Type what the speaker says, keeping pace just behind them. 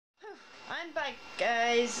back,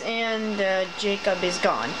 guys, and Jacob is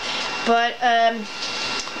gone. But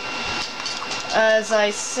as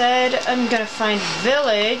I said, I'm gonna find a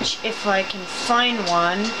village if I can find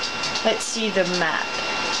one. Let's see the map.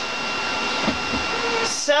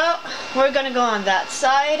 So we're gonna go on that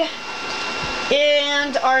side,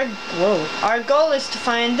 and our goal is to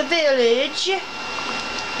find the village.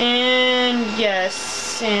 And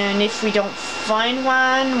yes, and if we don't find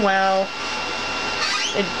one, well,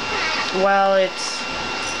 it's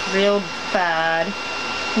real bad.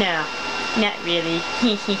 No, not really.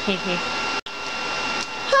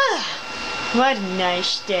 What a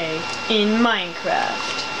nice day in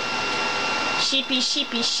Minecraft. Sheepy,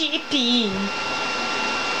 sheepy, sheepy.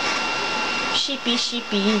 Sheepy,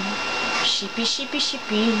 sheepy. Sheepy, sheepy,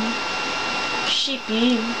 sheepy.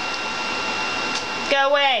 Sheepy. Go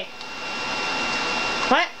away.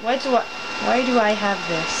 What? Why do I have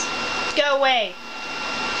this? Go away.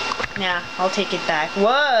 Nah, I'll take it back.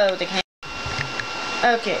 Whoa, the can.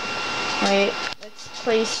 Okay. Wait, let's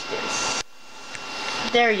place this.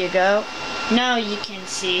 There you go. Now you can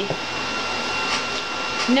see.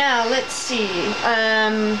 Now, let's see.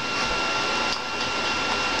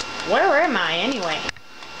 Where am I anyway?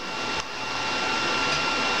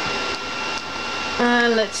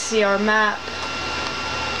 Let's see our map.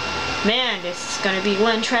 Man, this is gonna be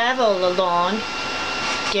one travel along.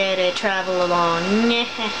 Get it, travel along.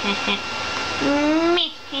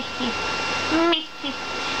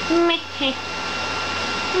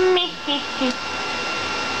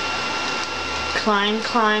 Climb,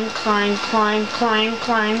 climb, climb, climb, climb,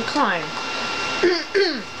 climb, climb.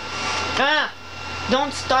 Ah!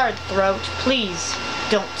 Don't start, Throat. Please,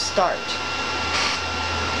 don't start.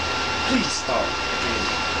 Please start.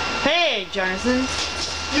 Hey, Jonathan.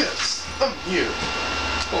 Yes, I'm here.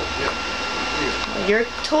 Oh, yeah. Here. You're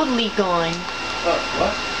totally gone.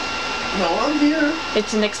 What? No, I'm here.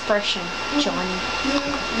 It's an expression, Johnny.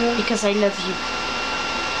 Yeah. Because I love you.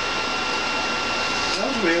 That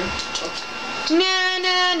was weird. Na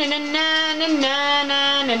na na na na na na na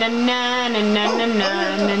na na na na na na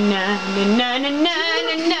na na na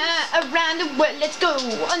na na. Around the world, let's go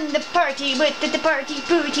on the party with the party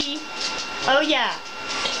booty. Oh yeah.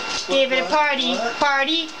 Give it a party,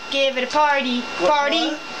 party. Give it a party,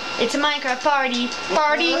 party. It's a Minecraft party,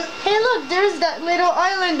 party. Hey look, there's that little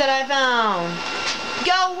island that I found.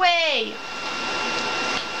 Go away.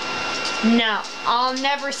 No, I'll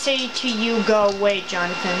never say to you go away,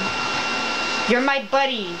 Jonathan. You're my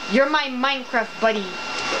buddy. You're my Minecraft buddy.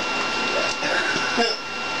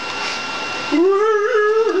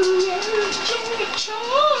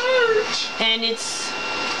 And it's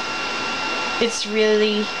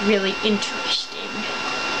really, really interesting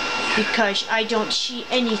because I don't see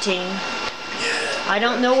anything. I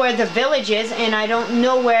don't know where the village is, and I don't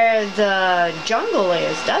know where the jungle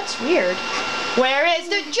is. That's weird. Where is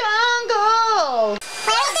the jungle?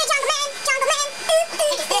 Where is the jungle man? Jungle man?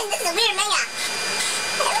 This is a weird manga.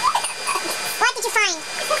 What did you find?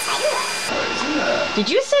 Did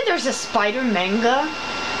you say there's a spider manga?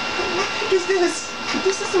 What the heck is this?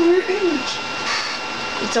 This is a weird image.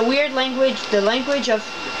 It's a weird language, the language of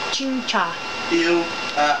Chincha. Ew,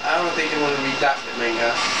 I don't think I want to read that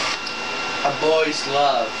manga. A boy's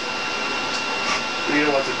love. You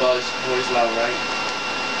know what the boy's love, right?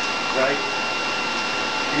 Right?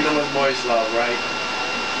 You know what boy's love, right?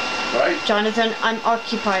 Right? Jonathan, I'm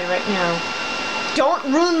occupied right now. Don't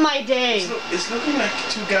ruin my day. It's looking like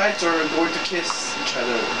two guys are going to kiss each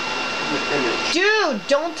other in the image. Dude,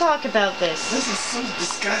 don't talk about this. This is so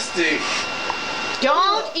disgusting.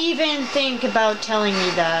 Don't even think about telling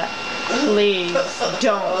me that. Please,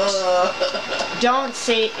 don't. Don't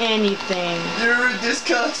say anything. You're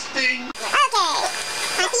disgusting. Okay.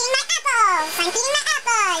 I'm eating my apples. I'm eating my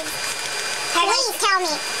apples. Please tell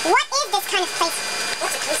me, what is this kind of place?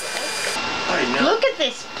 What's a place? I know. Look at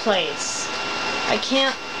this place. I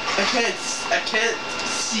can't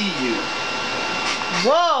see you.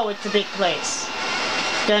 Whoa, it's a big place.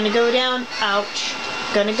 Gonna go down. Ouch.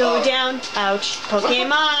 Gonna go down. Ouch.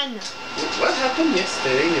 Pokemon. What happened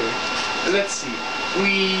yesterday? Let's see.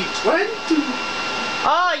 We went to...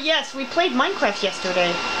 Oh, yes, we played Minecraft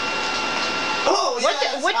yesterday. Oh,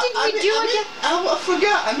 yes. What did we do again? I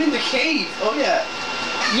forgot. I'm in the cave. Oh, yeah.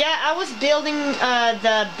 Yeah, I was building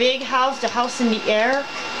the big house, the house in the air.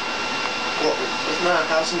 Well, it's not a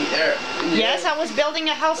house in the air. Yes, I was building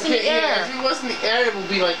a house in the air. Yeah, if it was in the air, it would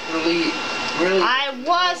be like really... I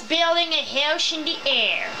was building a house in the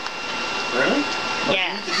air. Really?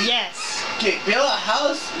 Yeah, yes. Okay, build a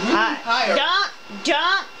house really higher.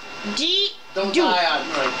 Don't lie on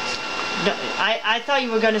I thought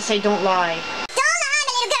you were gonna say don't lie. Don't lie,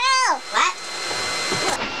 my little girl. What?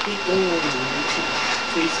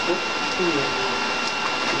 Facebook.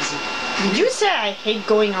 Did you say I hate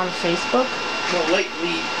going on Facebook? Well,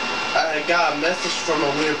 lately I got a message from a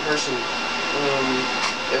weird person.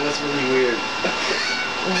 It was really weird.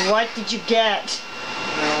 What did you get?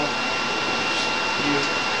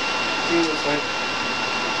 He was like,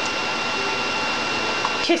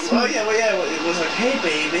 Kiss me. well, yeah, it was like, hey,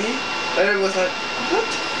 baby. And it was like, what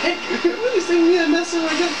the heck? What is sending me a message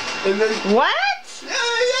like that? And then, What?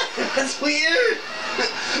 yeah, that's weird.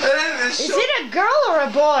 And then Is it a girl or a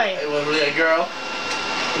boy? It was really a girl.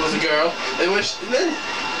 It was a girl. And then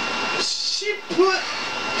she put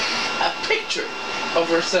a picture of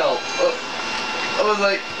herself. I was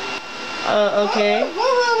like, Okay. why would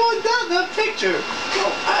I want that picture? No,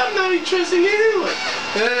 I'm not interested in anyone.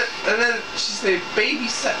 And then she said, baby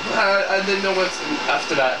Saga. I didn't know what's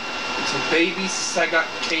after that. It's a baby Saga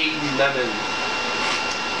K9.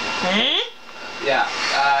 Huh? Yeah,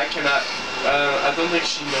 I cannot. I don't think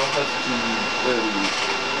she knows how to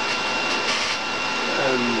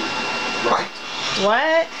write.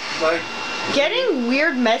 What? Like Getting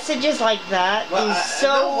weird messages like that well, is I so.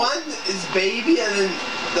 know one is baby, and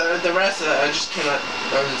then the rest I just cannot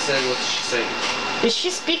understand what she's saying. Does she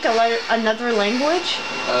speak another language?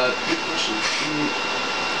 Good question.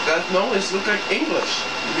 No, it looks like English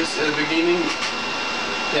because at the beginning.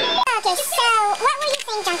 Yeah. Okay, so what were you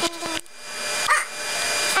saying, Jonathan? Again?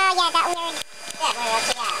 Oh, yeah, that weird. Yeah, weird.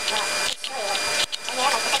 Okay, yeah. Well, show you. And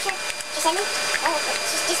here, like the picture she sent me. Oh,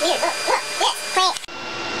 she's just weird. Look, this. Great.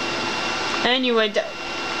 Anyway,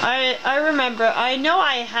 I remember. I know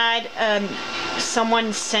I had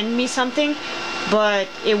someone send me something, but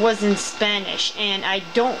it was in Spanish, and I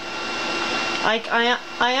don't.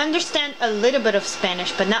 I understand a little bit of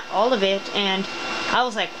Spanish, but not all of it, and I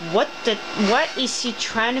was like, what is she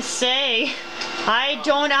trying to say? I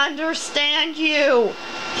don't understand you.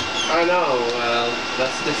 I know. Well,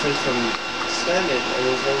 that's different from Spanish. I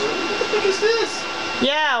was like, what the heck is this?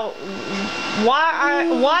 Yeah,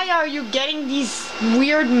 why are you getting these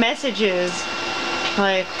weird messages?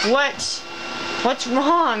 Like, what's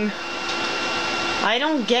wrong? I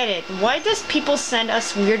don't get it. Why does people send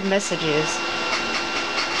us weird messages?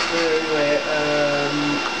 Anyway,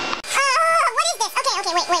 what is this?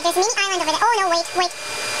 Okay, wait, there's a mini island over there. Oh, no, wait,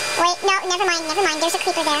 no, never mind, there's a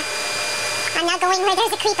creeper there. I'm not going where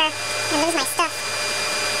there's a creeper. I lose my stuff.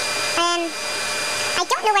 I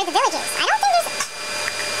don't know where the village is. I don't think there's...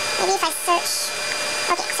 Maybe if I search...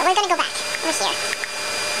 Okay, so we're gonna go back. Over here.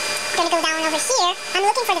 Gonna go down over here. I'm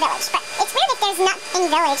looking for the village, but it's weird if there's not any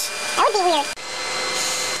village. That would be weird.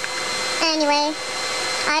 Anyway,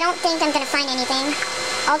 I don't think I'm gonna find anything.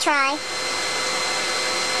 I'll try.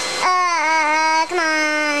 Come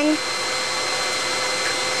on.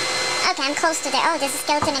 Okay, I'm close to there. Oh, there's a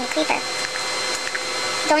skeleton and a creeper.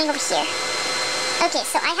 Going over here. Okay,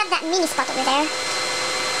 so I have that mini spot over there.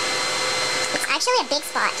 It's actually a big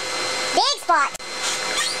spot. Big spot!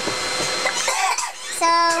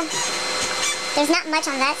 So, there's not much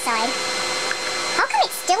on that side. How come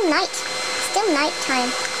it's still night? Still night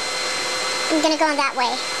time. I'm gonna go on that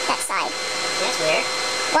way. That side. That's weird.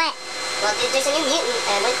 What? Well, there's a new mutant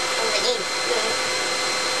went over the game.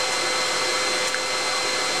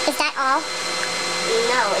 Is that all?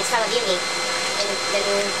 No, it's from a beauty.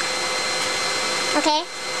 Okay.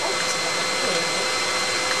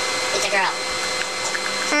 It's a girl.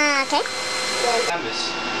 Okay. Samus.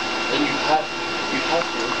 And you have her.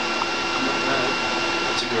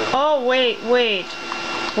 It's a girl. Oh, wait.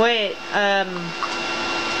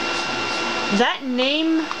 That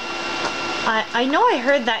name... I know I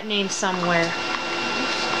heard that name somewhere.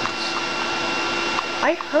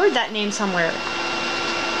 I heard that name somewhere.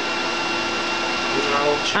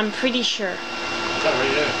 I'm pretty sure. It's not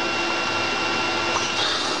right there.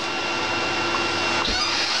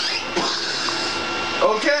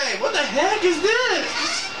 Okay, what the heck is this?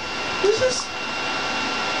 This is...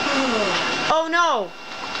 Oh no!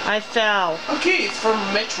 I fell. Okay, it's from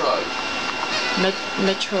Metroid.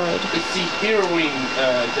 Metroid. It's the heroine,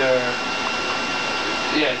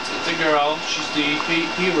 yeah, it's a girl. She's the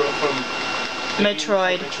hero from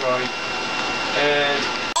Metroid. Metroid. And...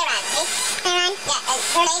 Aaron, okay? Aaron? Yeah,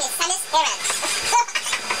 her name is Samus Aran.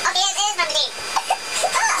 Okay, it is from the game.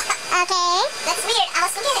 Okay. That's weird. I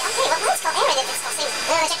was looking at it. Okay, what was called Aaron if it's called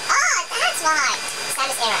Samus? Oh, that's why.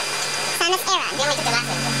 Samus Aran. Samus Aran. Then we took the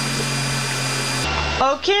last one.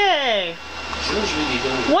 Okay. She was really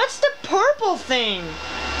good. What's the purple thing?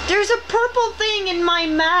 There's a purple thing in my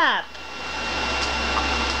map.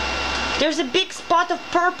 There's a big spot of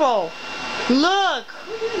purple. Look.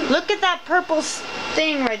 Look at that purple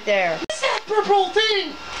thing right there. What's that purple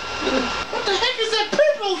thing? What the heck is that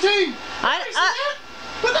purple whole thing.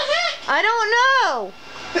 What the heck? I don't know.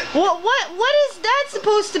 What is that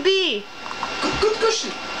supposed to be? Good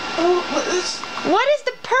question. Oh, what is? What is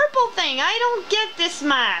the purple thing? I don't get this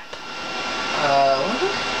map.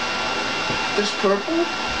 What? There's purple?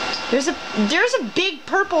 There's a big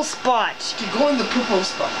purple spot. You go in the purple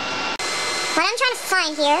spot. What I'm trying to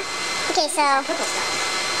find here. Okay, so Purple stuff.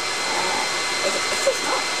 It's too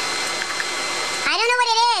small. I don't know what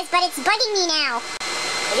it is, but it's bugging me now.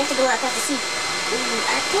 You have to go across the sea.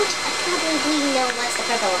 I think I probably know what's the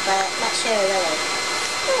purple, but not sure really.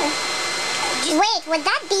 Wait, would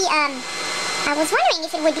that be I was wondering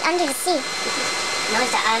if it would be under the sea. No,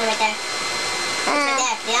 it's the island right there. It's right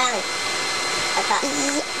there, the island. Across.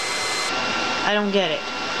 I don't get it.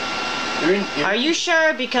 You're Are you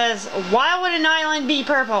sure? Because why would an island be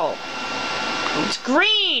purple? It's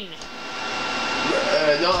green.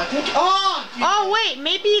 No, I think. Oh! Oh wait,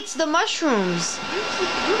 maybe it's the mushrooms.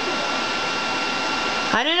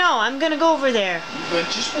 I don't know. I'm gonna go over there. But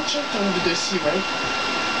just watch out under the sea, right?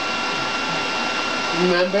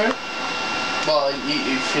 Remember? Well,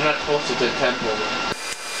 if you're not close to the temple.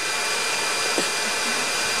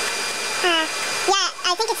 Yeah,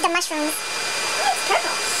 I think it's the mushrooms. It's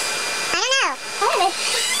purple. I don't know. Wait a minute.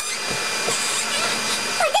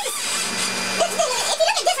 Look, if you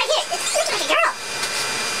look at this right here, it looks like a girl.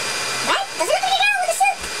 Right? Does it look like a girl with a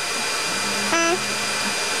suit?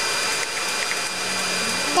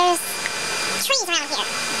 There's trees around here.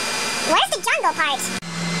 Where's the jungle part?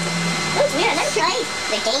 Oh, it's weird. I never played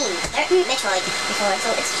the game, Metroid, before, so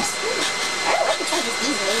it's just weird. I don't like to try this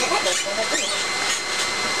easily. That makes me look weird.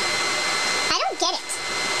 I don't get it.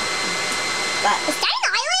 But Is that an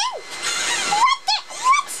island? What?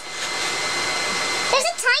 There's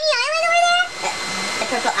a tiny island over there? the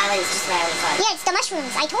purple island is just around the fun. Yeah, it's the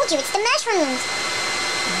mushrooms. I told you, it's the mushrooms.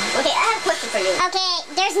 Okay, I have a question for you. Okay,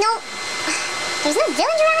 there's no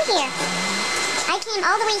village around here. I came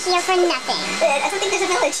all the way here for nothing. I don't think there's a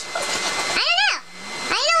village. I don't know.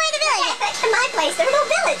 I don't know where the village is. Back to my place, there's no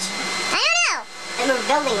village. I don't know. And we're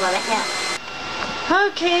building one right now.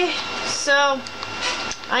 Okay, so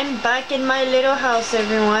I'm back in my little house,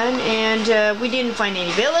 everyone, and we didn't find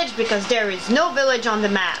any village because there is no village on the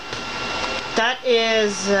map. That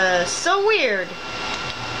is so weird,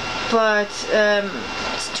 but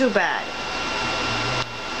it's too bad.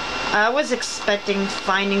 I was expecting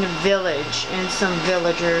finding a village and some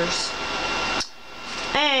villagers.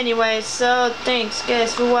 Anyway, so thanks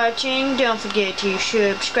guys for watching. Don't forget to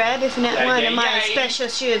subscribe if you're not one of my special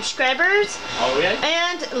subscribers. Oh, yeah?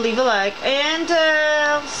 And leave a like. And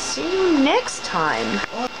I'll see you next time.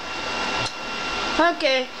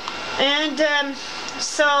 Okay. And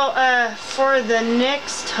so for the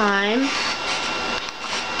next time,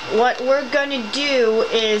 what we're gonna do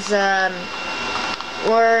is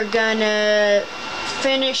we're gonna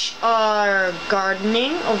finish our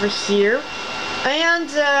gardening over here, and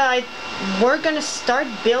we're gonna start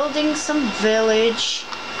building some village.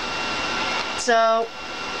 So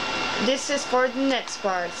this is for the next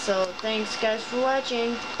part. So thanks guys for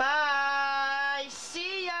watching. Bye.